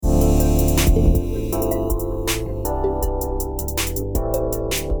Well,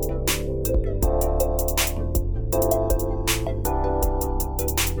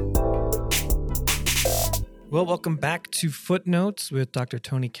 welcome back to Footnotes with Dr.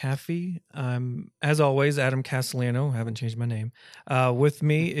 Tony Caffey. As always, Adam Castellano. I haven't changed my name. With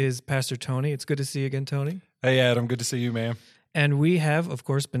me is Pastor Tony. It's good to see you again, Tony. Hey, Adam. Good to see you, man. And we have, of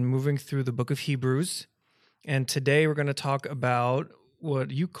course, been moving through the book of Hebrews. And today we're going to talk about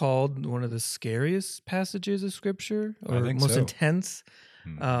what you called one of the scariest passages of Scripture, or I think most so. intense.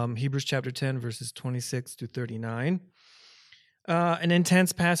 Hebrews chapter 10, verses 26 to 39. An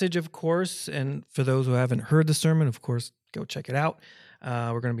intense passage, of course, and for those who haven't heard the sermon, of course, go check it out.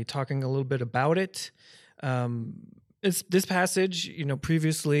 We're going to be talking a little bit about it. It's this passage,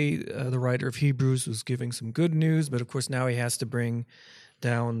 previously the writer of Hebrews was giving some good news, but of course now he has to bring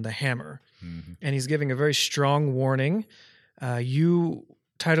down the hammer. Mm-hmm. And he's giving a very strong warning. You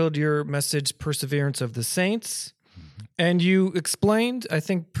titled your message, Perseverance of the Saints. And you explained, I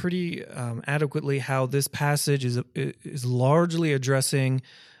think, pretty adequately how this passage is largely addressing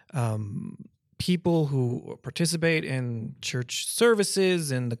people who participate in church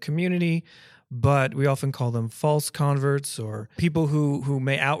services in the community, but we often call them false converts or people who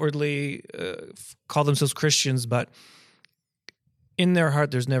may outwardly call themselves Christians, but in their heart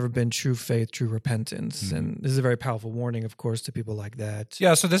there's never been true faith, true repentance. Mm-hmm. And this is a very powerful warning, of course, to people like that.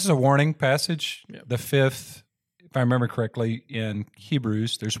 Yeah, so this is a warning passage, the fifth. If I remember correctly, in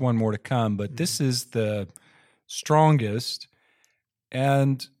Hebrews, there's one more to come, but this is the strongest.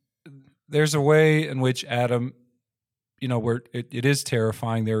 And there's a way in which Adam, where it is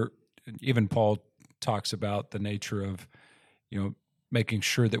terrifying. Even Paul talks about the nature of, making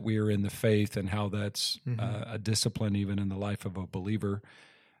sure that we are in the faith and how that's a discipline even in the life of a believer.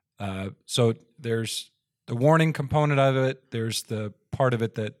 So there's the warning component of it. There's the part of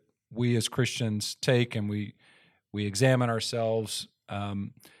it that we as Christians take and we examine ourselves.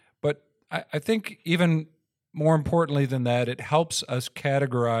 But I think even more importantly than that, it helps us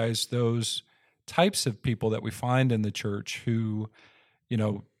categorize those types of people that we find in the church who,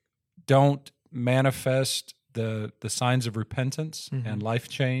 don't manifest the signs of repentance and life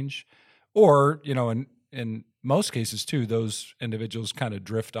change. Or, in most cases too, those individuals kind of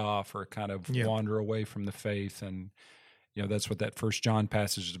drift off or kind of wander away from the faith. And that's what that First John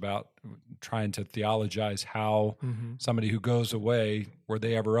passage is about, trying to theologize how somebody who goes away, were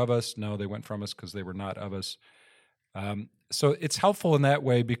they ever of us? No, they went from us because they were not of us. So it's helpful in that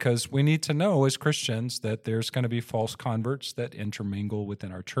way because we need to know as Christians that there's going to be false converts that intermingle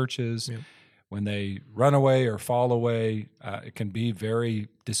within our churches. Yeah. When they run away or fall away, it can be very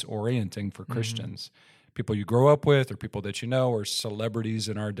disorienting for Christians. People you grow up with or people that or celebrities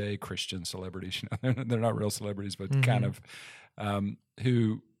in our day, Christian celebrities. They're not real celebrities, but kind of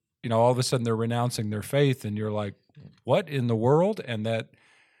who, all of a sudden they're renouncing their faith and you're like, what in the world? And that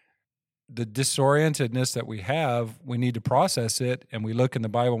the disorientedness that we have, we need to process it. And we look in the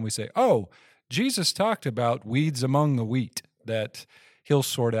Bible and we say, oh, Jesus talked about weeds among the wheat that he'll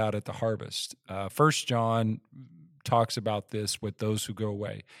sort out at the harvest. First John talks about this with those who go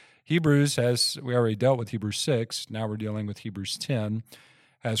away. Hebrews we already dealt with Hebrews 6, now we're dealing with Hebrews 10,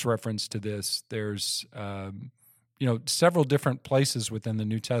 has reference to this. There's, several different places within the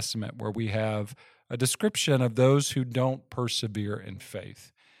New Testament where we have a description of those who don't persevere in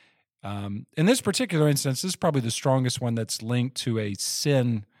faith. In this particular instance, this is probably the strongest one that's linked to a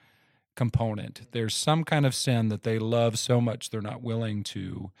sin component. There's some kind of sin that they love so much they're not willing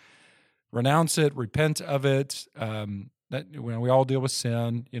to renounce it, repent of it. That we all deal with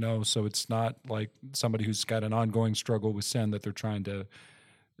sin, so it's not like somebody who's got an ongoing struggle with sin that they're trying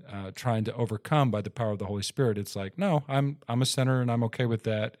to overcome by the power of the Holy Spirit. It's like, no, I'm a sinner and I'm okay with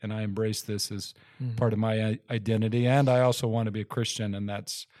that, and I embrace this as part of my identity, and I also want to be a Christian, and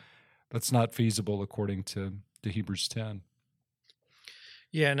that's not feasible according to Hebrews 10.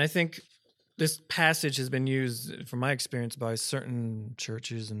 Yeah, and I think this passage has been used, from my experience, by certain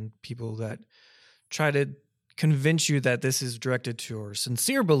churches and people that try to convince you that this is directed to our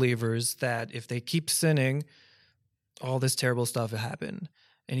sincere believers, that if they keep sinning, all this terrible stuff will happen.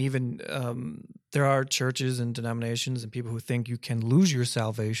 And even there are churches and denominations and people who think you can lose your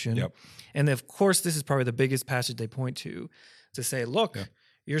salvation. Yep. And of course, this is probably the biggest passage they point to say, look,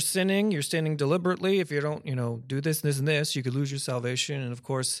 you're sinning deliberately. If you don't, do this, this, and this, you could lose your salvation. And of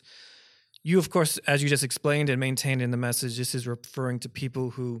course, as you just explained and maintained in the message, this is referring to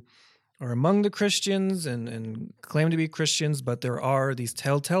people who are among the Christians and claim to be Christians, but there are these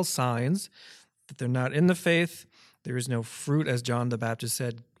telltale signs that they're not in the faith. There is no fruit, as John the Baptist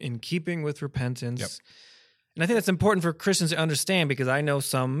said, in keeping with repentance. And I think that's important for Christians to understand, because I know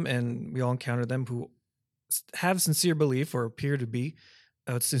some, and we all encounter them, who have sincere belief or appear to be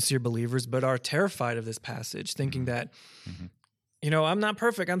sincere believers, but are terrified of this passage, thinking that, I'm not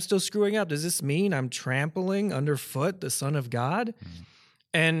perfect. I'm still screwing up. Does this mean I'm trampling underfoot the Son of God?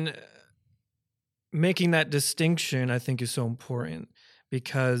 And making that distinction, I think, is so important,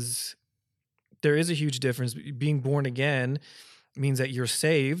 because there is a huge difference. Being born again means that you're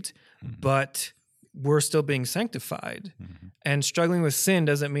saved, but we're still being sanctified. And struggling with sin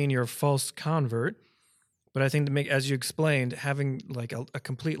doesn't mean you're a false convert. But I think, as you explained, having like a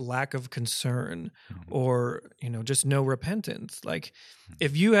complete lack of concern or, just no repentance. Like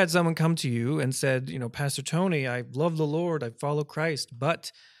if you had someone come to you and said, Pastor Tony, I love the Lord, I follow Christ,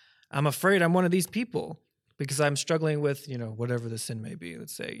 but I'm afraid I'm one of these people because I'm struggling with, whatever the sin may be.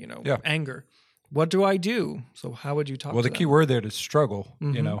 Let's say, anger. What do I do? So how would you talk to them? Well, the key word there is struggle,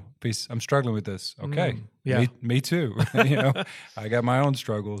 I'm struggling with this. Okay. Me too. I got my own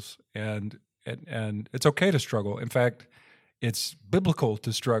struggles, and it's okay to struggle. In fact, it's biblical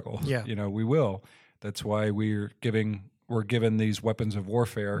to struggle. Yeah. We will. That's why we're given these weapons of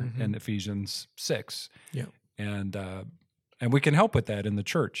warfare in Ephesians 6. Yeah. And we can help with that in the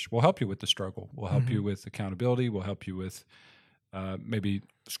church. We'll help you with the struggle. We'll help you with accountability. We'll help you with maybe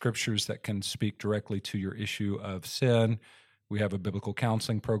scriptures that can speak directly to your issue of sin. We have a biblical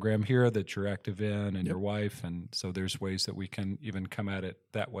counseling program here that you're active in, and your wife, and so there's ways that we can even come at it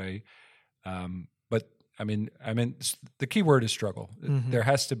that way. But I mean, the key word is struggle. There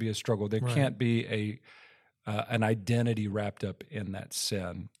has to be a struggle. There can't be an identity wrapped up in that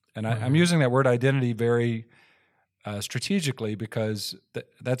sin. And I'm using that word identity very strategically, because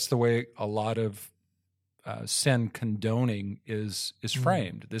that's the way a lot of sin condoning is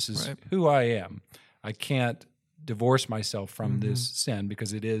framed. This is who I am. I can't divorce myself from this sin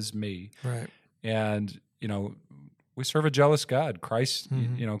because it is me. Right. And, we serve a jealous God. Christ,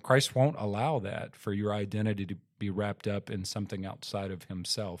 Christ won't allow that, for your identity to be wrapped up in something outside of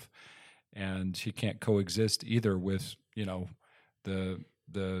himself. And he can't coexist either with,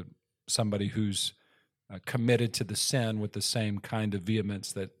 the somebody who's committed to the sin with the same kind of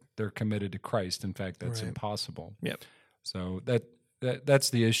vehemence that they're committed to Christ. In fact, that's impossible. Yep. So that's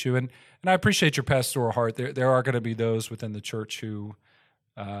the issue. And I appreciate your pastoral heart. There are going to be those within the church who,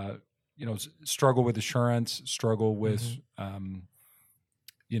 struggle with assurance, struggle with,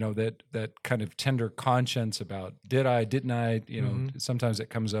 that kind of tender conscience about didn't I, sometimes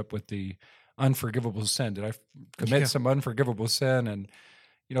it comes up with the unforgivable sin. Did I commit some unforgivable sin? And,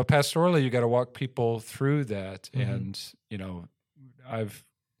 pastorally, you got to walk people through that. And, I've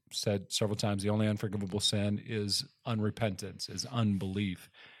said several times, the only unforgivable sin is unrepentance, is unbelief.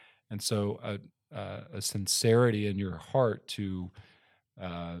 And so a sincerity in your heart to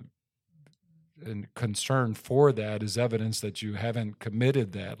and concern for that is evidence that you haven't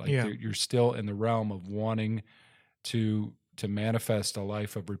committed that. Like you're still in the realm of wanting to manifest a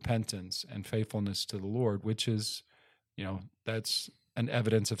life of repentance and faithfulness to the Lord, which is, that's an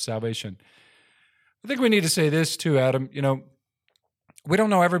evidence of salvation. I think we need to say this too, Adam. We don't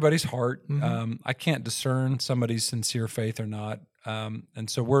know everybody's heart. I can't discern somebody's sincere faith or not.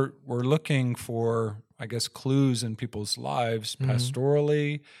 And so we're looking for, I guess, clues in people's lives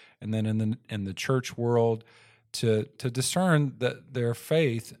pastorally, and then in the church world to discern that their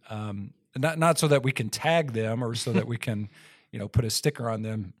faith, not so that we can tag them or so that we can, put a sticker on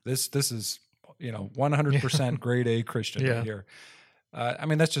them. This is 100% grade A Christian right here.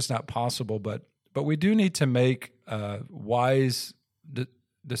 That's just not possible. But we do need to make wise,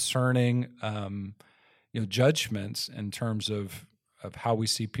 discerning, judgments in terms of how we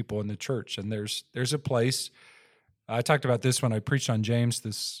see people in the church. And there's a place. I talked about this when I preached on James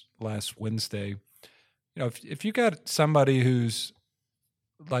this last Wednesday. If you got somebody who's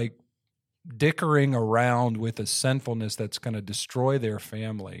like dickering around with a sinfulness that's going to destroy their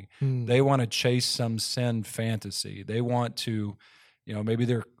family, they want to chase some sin fantasy. They want to, maybe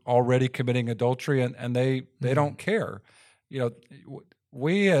they're already committing adultery and they don't care.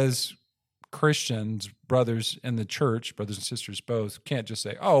 We as Christians, brothers in the church, brothers and sisters both, can't just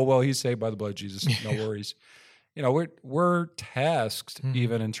say, "Oh, well, he's saved by the blood of Jesus, no worries." We're tasked,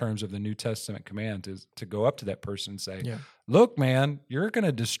 even in terms of the New Testament command, to go up to that person and say, "Look, man, you're going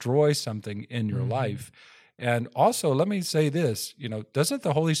to destroy something in your life." And also, let me say this: doesn't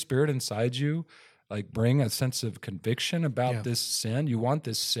the Holy Spirit inside you bring a sense of conviction about this sin? You want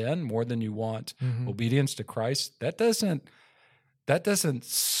this sin more than you want obedience to Christ. That doesn't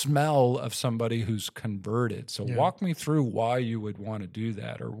smell of somebody who's converted. So walk me through why you would want to do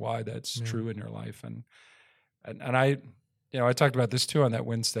that, or why that's true in your life. And I talked about this too on that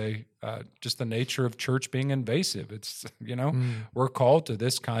Wednesday, just the nature of church being invasive. It's, we're called to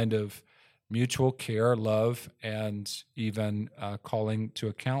this kind of mutual care, love, and even calling to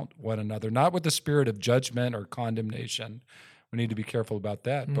account one another, not with the spirit of judgment or condemnation. We need to be careful about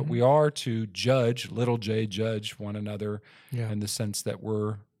that, but we are to judge, little j, judge one another in the sense that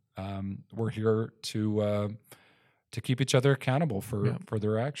we're here to keep each other accountable for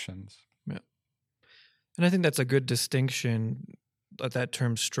their actions. Yeah. And I think that's a good distinction of that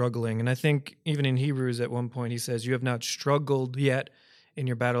term struggling. And I think even in Hebrews at one point he says, you have not struggled yet in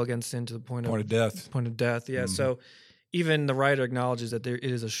your battle against sin to the point of death. Point of death, yeah. So even the writer acknowledges that it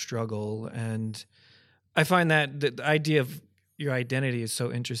is a struggle. And I find that the idea of your identity is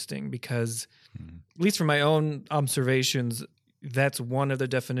so interesting because, at least from my own observations, that's one of the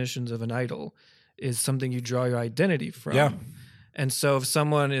definitions of an idol, is something you draw your identity from. Yeah. And so if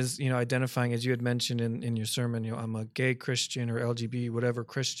someone is, identifying, as you had mentioned in your sermon, I'm a gay Christian or LGBT, whatever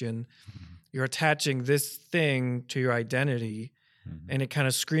Christian, you're attaching this thing to your identity, and it kind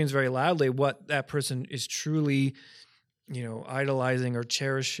of screams very loudly what that person is truly, idolizing or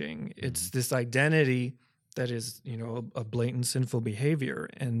cherishing. It's this identity that is, a blatant sinful behavior.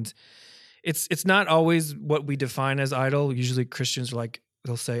 And it's not always what we define as idol. Usually Christians are like,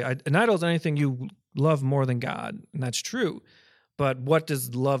 they'll say, an idol is anything you love more than God. And that's true. But what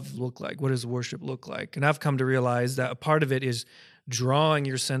does love look like? What does worship look like? And I've come to realize that a part of it is drawing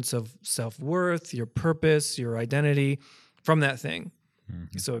your sense of self-worth, your purpose, your identity from that thing.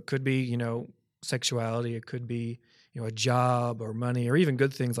 So it could be, sexuality. It could be, a job or money or even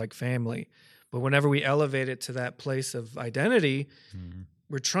good things like family. But whenever we elevate it to that place of identity,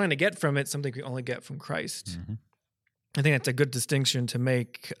 we're trying to get from it something we only get from Christ. I think that's a good distinction to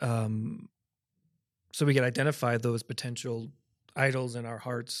make, so we can identify those potential idols in our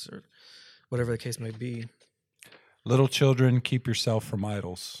hearts or whatever the case may be. Little children, keep yourself from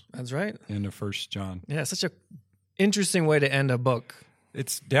idols. That's right. In the 1 John. Yeah, such a interesting way to end a book.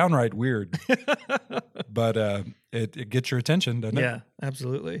 It's downright weird, but it gets your attention, doesn't it? Yeah,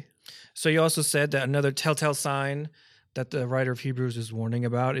 absolutely. So you also said that another telltale sign that the writer of Hebrews is warning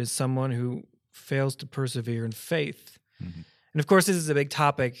about is someone who fails to persevere in faith. And of course, this is a big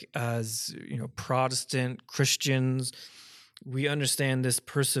topic as, Protestant Christians. We understand this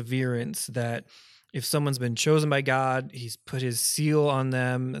perseverance that if someone's been chosen by God, he's put his seal on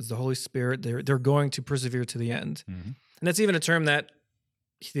them as the Holy Spirit, they're going to persevere to the end. And that's even a term that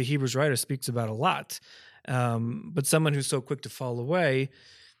the Hebrews writer speaks about a lot. But someone who's so quick to fall away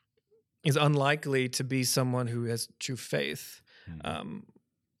is unlikely to be someone who has true faith. And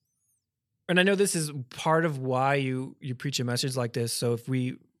I know this is part of why you preach a message like this. So if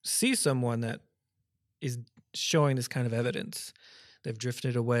we see someone that is showing this kind of evidence, they've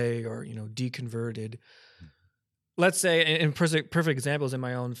drifted away or, deconverted. Let's say, in perfect examples in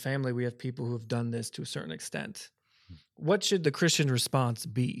my own family, we have people who have done this to a certain extent. What should the Christian response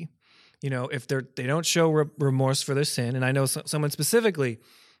be? If they don't show remorse for their sin, and I know someone specifically,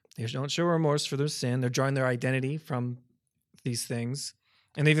 they don't show remorse for their sin, they're drawing their identity from these things,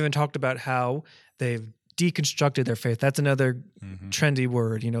 and they've even talked about how they've deconstructed their faith. That's another trendy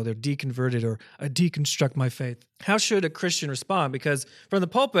word, they're deconverted or deconstruct my faith. How should a Christian respond? Because from the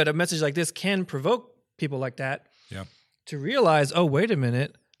pulpit, a message like this can provoke people like that to realize, oh, wait a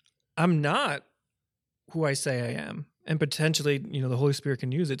minute, I'm not who I say I am. And potentially, the Holy Spirit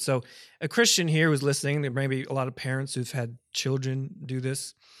can use it. So a Christian here who's listening, there may be a lot of parents who've had children do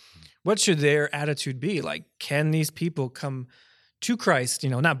this. What should their attitude be? Like, can these people come to Christ,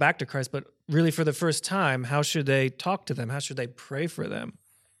 not back to Christ, but really for the first time? How should they talk to them? How should they pray for them?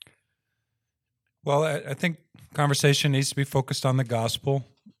 Well, I think conversation needs to be focused on the gospel.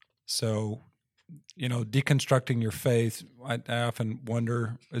 So, deconstructing your faith, I often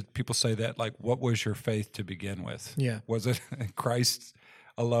wonder, people say that, like, what was your faith to begin with? Yeah. Was it Christ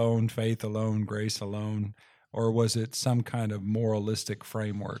alone, faith alone, grace alone, or was it some kind of moralistic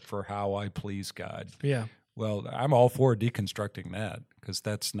framework for how I please God? Yeah. Well, I'm all for deconstructing that because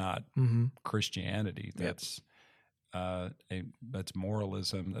that's not Christianity. That's that's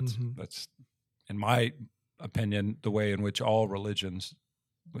moralism. That's, in my opinion, the way in which all religions,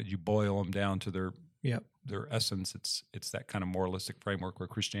 when you boil them down to their essence, it's that kind of moralistic framework where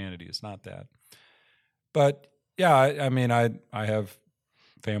Christianity is not that. But yeah, I mean, I have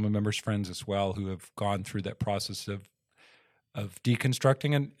family members, friends as well, who have gone through that process of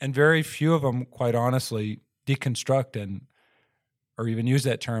deconstructing, and very few of them, quite honestly, deconstruct or even use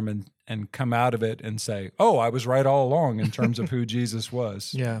that term and come out of it and say, oh, I was right all along in terms of who Jesus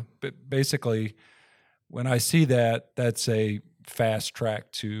was. Yeah. But basically, when I see that, that's a fast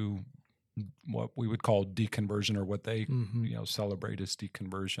track to what we would call deconversion, or what they celebrate as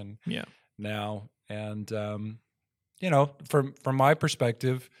deconversion now. And from my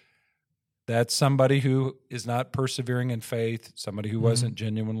perspective, that's somebody who is not persevering in faith, somebody who wasn't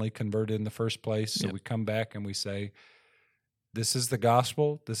genuinely converted in the first place. So we come back and we say, this is the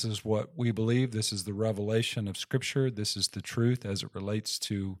gospel. This is what we believe. This is the revelation of Scripture. This is the truth as it relates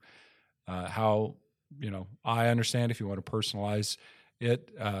to how, I understand, if you want to personalize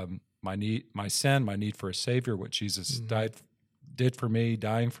it, my need, my sin, my need for a Savior, what Jesus did for me,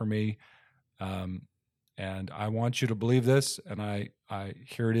 dying for me. And I want you to believe this, and I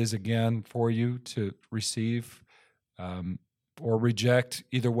here it is again for you to receive or reject.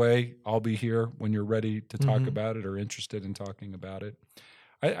 Either way, I'll be here when you're ready to talk about it or interested in talking about it.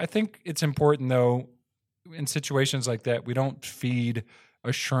 I think it's important, though, in situations like that, we don't feed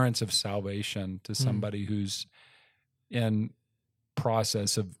assurance of salvation to somebody who's in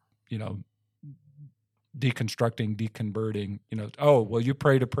process of, deconstructing, deconverting. Oh, well, you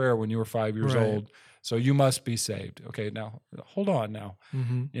prayed a prayer when you were 5 years old, so you must be saved. Okay, now hold on. Now,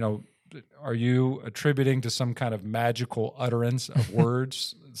 are you attributing to some kind of magical utterance of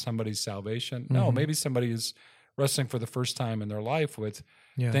words somebody's salvation? No, maybe somebody is wrestling for the first time in their life with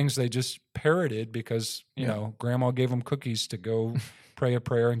things they just parroted because grandma gave them cookies to go pray a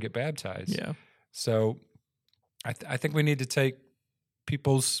prayer and get baptized. Yeah. So I think we need to take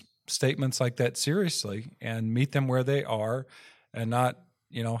people's statements like that seriously and meet them where they are, and not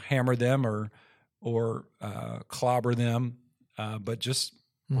hammer them or clobber them, but just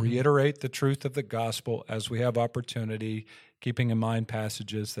reiterate the truth of the gospel as we have opportunity, keeping in mind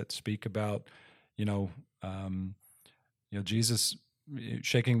passages that speak about Jesus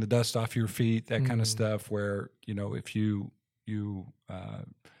shaking the dust off your feet, that kind of stuff, where if you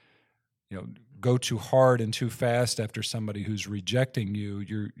go too hard and too fast after somebody who's rejecting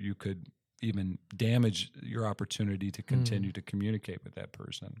you, you could even damage your opportunity to continue to communicate with that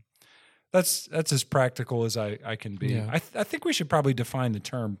person. That's as practical as I can be. Yeah. I think we should probably define the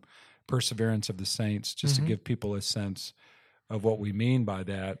term perseverance of the saints, just to give people a sense of what we mean by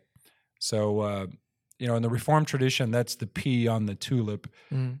that. So, in the Reformed tradition, that's the P on the tulip.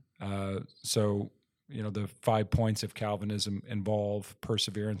 So, the 5 points of Calvinism involve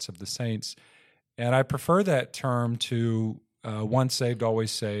perseverance of the saints. And I prefer that term to once saved,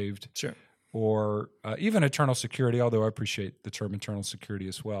 always saved. Sure. Or even eternal security, although I appreciate the term eternal security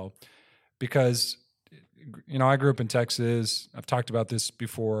as well. Because, I grew up in Texas. I've talked about this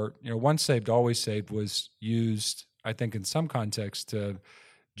before. Once saved, always saved was used, I think, in some context to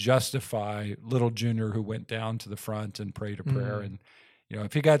justify little Junior who went down to the front and prayed a prayer. And,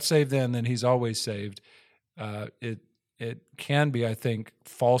 if he got saved then he's always saved. It can be, I think,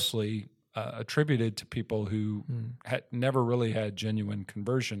 falsely attributed to people who had never really had genuine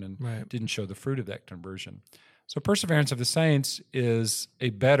conversion and didn't show the fruit of that conversion. So perseverance of the saints is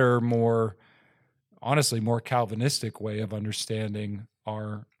a better, more Calvinistic way of understanding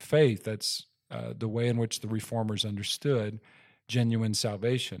our faith. That's the way in which the Reformers understood genuine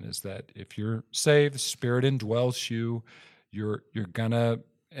salvation, is that if you're saved, the Spirit indwells you, you're gonna,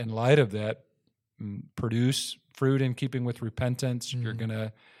 in light of that, produce fruit in keeping with repentance. You're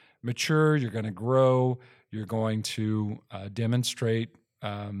gonna mature, you're gonna grow, you're going to demonstrate,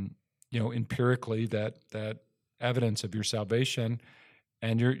 empirically that evidence of your salvation,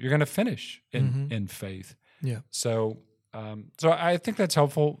 and you're going to finish in faith. Yeah. So I think that's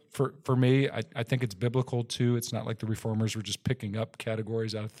helpful for me. I think it's biblical too. It's not like the Reformers were just picking up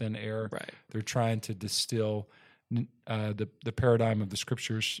categories out of thin air. Right. They're trying to distill the paradigm of the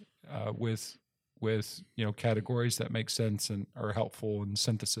Scriptures with categories that make sense and are helpful in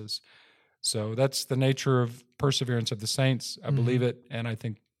synthesis. So that's the nature of perseverance of the saints. I believe it, and I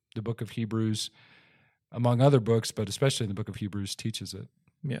think the book of Hebrews, among other books, but especially in the book of Hebrews, teaches it.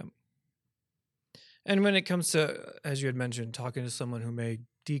 Yeah. And when it comes to, as you had mentioned, talking to someone who may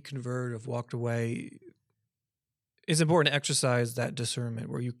deconvert, have walked away, it's important to exercise that discernment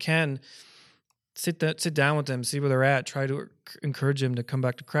where you can sit down with them, see where they're at, try to encourage them to come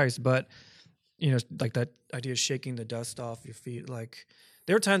back to Christ. But, like that idea of shaking the dust off your feet, like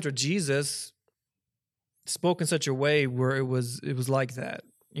there were times where Jesus spoke in such a way where it was like that,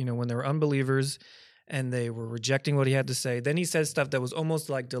 when they were unbelievers and they were rejecting what he had to say. Then he said stuff that was almost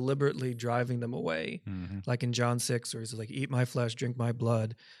like deliberately driving them away. Like in John 6, where he says, like, eat my flesh, drink my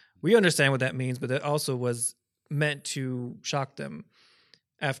blood. We understand what that means, but that also was meant to shock them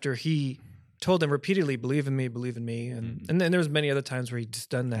after he told them repeatedly, believe in me. And then there was many other times where he just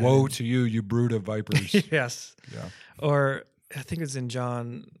done that. Woe to you, you brood of vipers. Yes. Yeah. Or I think it's in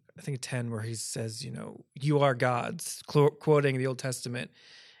John, 10, where he says, you are gods, quoting the Old Testament.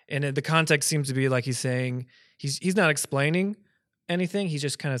 And the context seems to be like he's saying he's not explaining anything. He's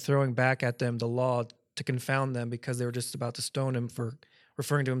just kind of throwing back at them the law to confound them because they were just about to stone him for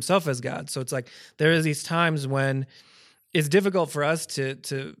referring to himself as God. So it's like there is these times when it's difficult for us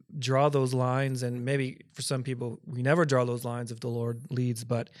to draw those lines, and maybe for some people we never draw those lines if the Lord leads.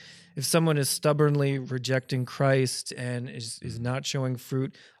 But if someone is stubbornly rejecting Christ and is not showing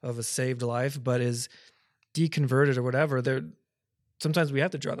fruit of a saved life, but is deconverted or whatever, sometimes we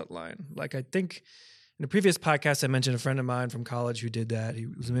have to draw that line. Like I think in the previous podcast I mentioned a friend of mine from college who did that. He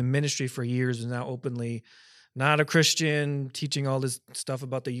was in ministry for years and now openly not a Christian, teaching all this stuff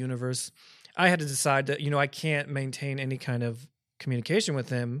about the universe. I had to decide that, I can't maintain any kind of communication with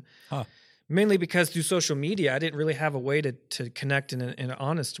him, mainly because through social media, I didn't really have a way to connect in an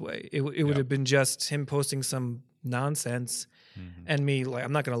honest way. It would have been just him posting some nonsense and me like,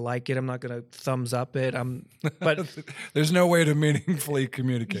 I'm not going to like it. I'm not going to thumbs up it. But there's no way to meaningfully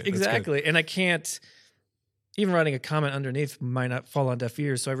communicate. Exactly. And I can't, even writing a comment underneath might not fall on deaf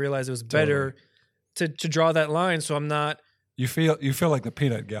ears. So I realized it was better to draw that line. So I'm not, You feel like the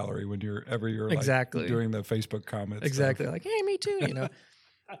peanut gallery when you're exactly like doing the Facebook comments. Exactly. Like, hey, me too,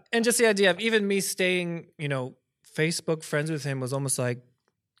 And just the idea of even me staying, Facebook friends with him was almost like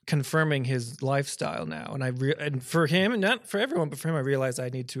confirming his lifestyle now. And and for him, and not for everyone, but for him, I realized I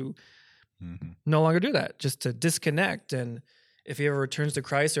need to no longer do that, just to disconnect. And if he ever returns to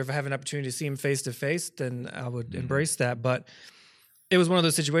Christ, or if I have an opportunity to see him face to face, then I would embrace that. But it was one of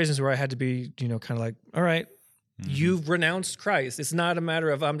those situations where I had to be, kind of like, all right, you've renounced Christ. It's not a matter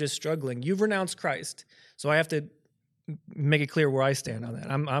of I'm just struggling. You've renounced Christ. So I have to make it clear where I stand on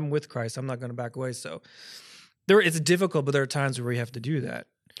that. I'm with Christ. I'm not going to back away. So it's difficult, but there are times where we have to do that.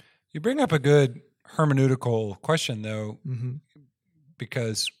 You bring up a good hermeneutical question, though,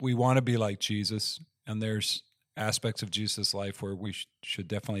 because we want to be like Jesus, and there's aspects of Jesus' life where we should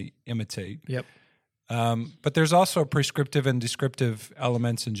definitely imitate. Yep. But there's also prescriptive and descriptive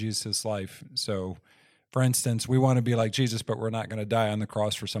elements in Jesus' life. So, for instance, we want to be like Jesus, but we're not going to die on the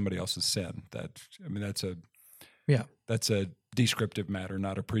cross for somebody else's sin. That's a descriptive matter,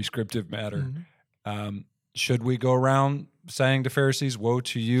 not a prescriptive matter. Should we go around saying to Pharisees, "Woe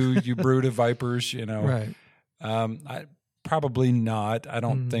to you, you brood of vipers"? Right. Probably not. I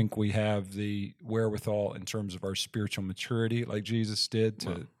don't think we have the wherewithal in terms of our spiritual maturity like Jesus did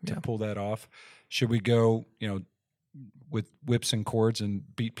to pull that off. Should we go, with whips and cords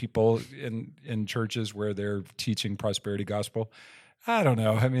and beat people in churches where they're teaching prosperity gospel? I don't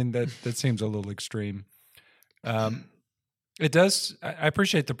know. I mean, that seems a little extreme. It does. I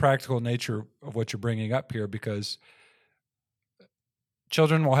appreciate the practical nature of what you're bringing up here, because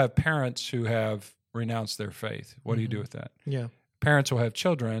children will have parents who have renounced their faith. What do you do with that? Yeah. Parents will have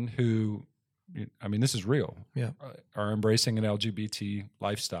children who, this is real, are embracing an LGBT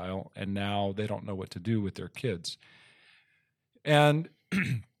lifestyle, and now they don't know what to do with their kids. And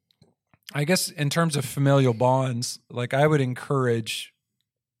I guess in terms of familial bonds, like I would encourage,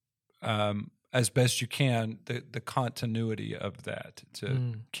 as best you can, the continuity of that,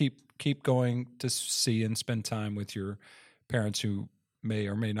 to keep going to see and spend time with your parents who may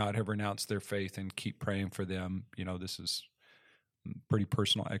or may not have renounced their faith, and keep praying for them. This is pretty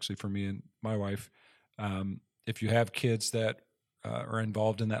personal actually for me and my wife. If you have kids that are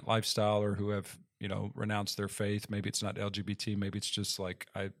involved in that lifestyle, or who have renounced their faith, maybe it's not LGBT, maybe it's just like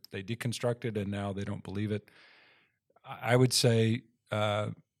they deconstructed and now they don't believe it, I would say,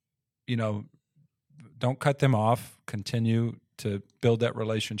 don't cut them off. Continue to build that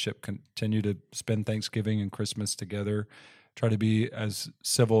relationship. Continue to spend Thanksgiving and Christmas together. Try to be as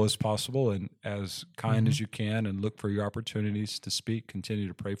civil as possible and as kind as you can, and look for your opportunities to speak. Continue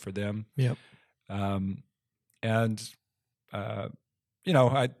to pray for them. Yep. I'm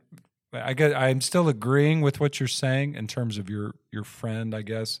still agreeing with what you're saying in terms of your friend, I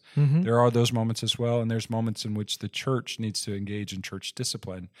guess. There are those moments as well, and there's moments in which the church needs to engage in church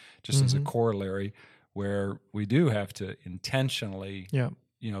discipline, just as a corollary, where we do have to intentionally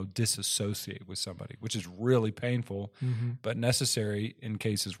disassociate with somebody, which is really painful, but necessary in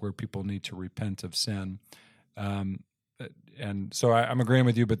cases where people need to repent of sin. And so I'm agreeing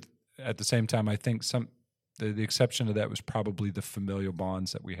with you, but at the same time, I think the exception to that was probably the familial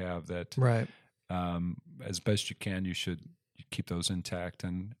bonds that we have that, as best you can, you should keep those intact,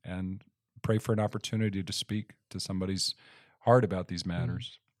 and pray for an opportunity to speak to somebody's heart about these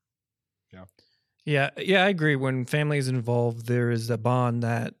matters. Yeah, I agree. When family is involved, there is a bond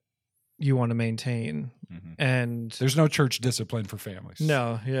that you want to maintain, and there's no church discipline for families.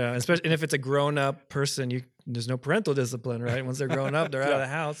 No, especially, and if it's a grown-up person, there's no parental discipline, right? Once they're grown up, they're out of the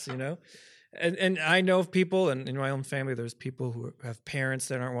house, And I know of people, and in my own family, there's people who have parents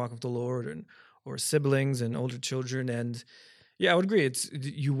that aren't walking with the Lord, or siblings and older children. And yeah, I would agree.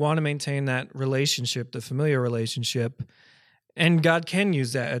 You want to maintain that relationship, the familiar relationship, and God can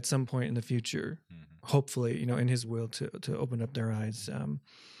use that at some point in the future, hopefully, in His will to open up their eyes.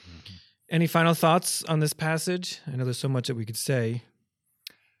 Any final thoughts on this passage? I know there's so much that we could say.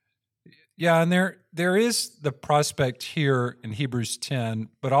 Yeah, and there is the prospect here in Hebrews 10,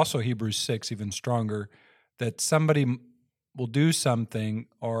 but also Hebrews 6, even stronger, that somebody will do something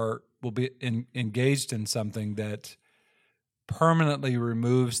or will be engaged in something that permanently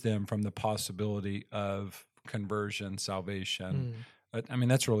removes them from the possibility of conversion, salvation. I mean,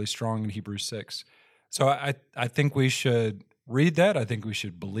 that's really strong in Hebrews 6. So I think we should read that. I think we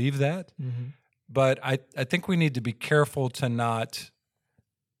should believe that. But I think we need to be careful to not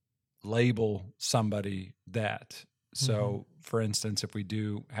label somebody that. So, for instance, if we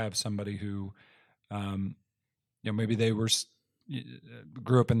do have somebody who, maybe they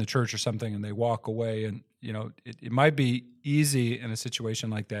grew up in the church or something and they walk away, and it might be easy in a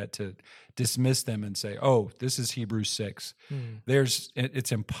situation like that to dismiss them and say, "Oh, this is Hebrews 6."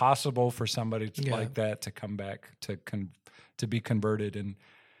 It's impossible for somebody like that to come back to be converted,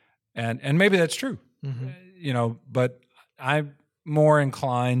 and maybe that's true, but I'm more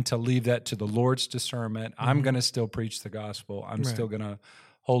inclined to leave that to the Lord's discernment. I'm going to still preach the gospel. I'm still going to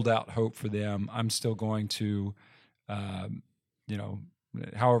hold out hope for them. I'm still going to,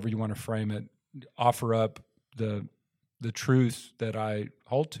 however you want to frame it, offer up the truth that I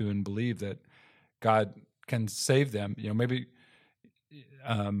hold to and believe that God can save them. Maybe,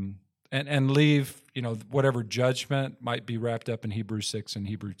 and leave, whatever judgment might be wrapped up in Hebrews 6 and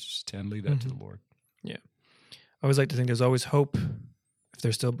Hebrews 10, leave that to the Lord. Yeah. I always like to think there's always hope if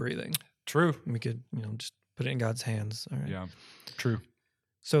they're still breathing. True. We could, just put it in God's hands. All right. Yeah, true.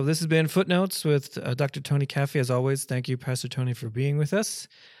 So this has been Footnotes with Dr. Tony Caffey. As always, thank you, Pastor Tony, for being with us.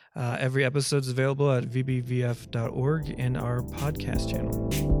 Every episode is available at vbvf.org in our podcast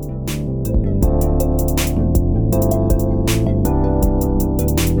channel.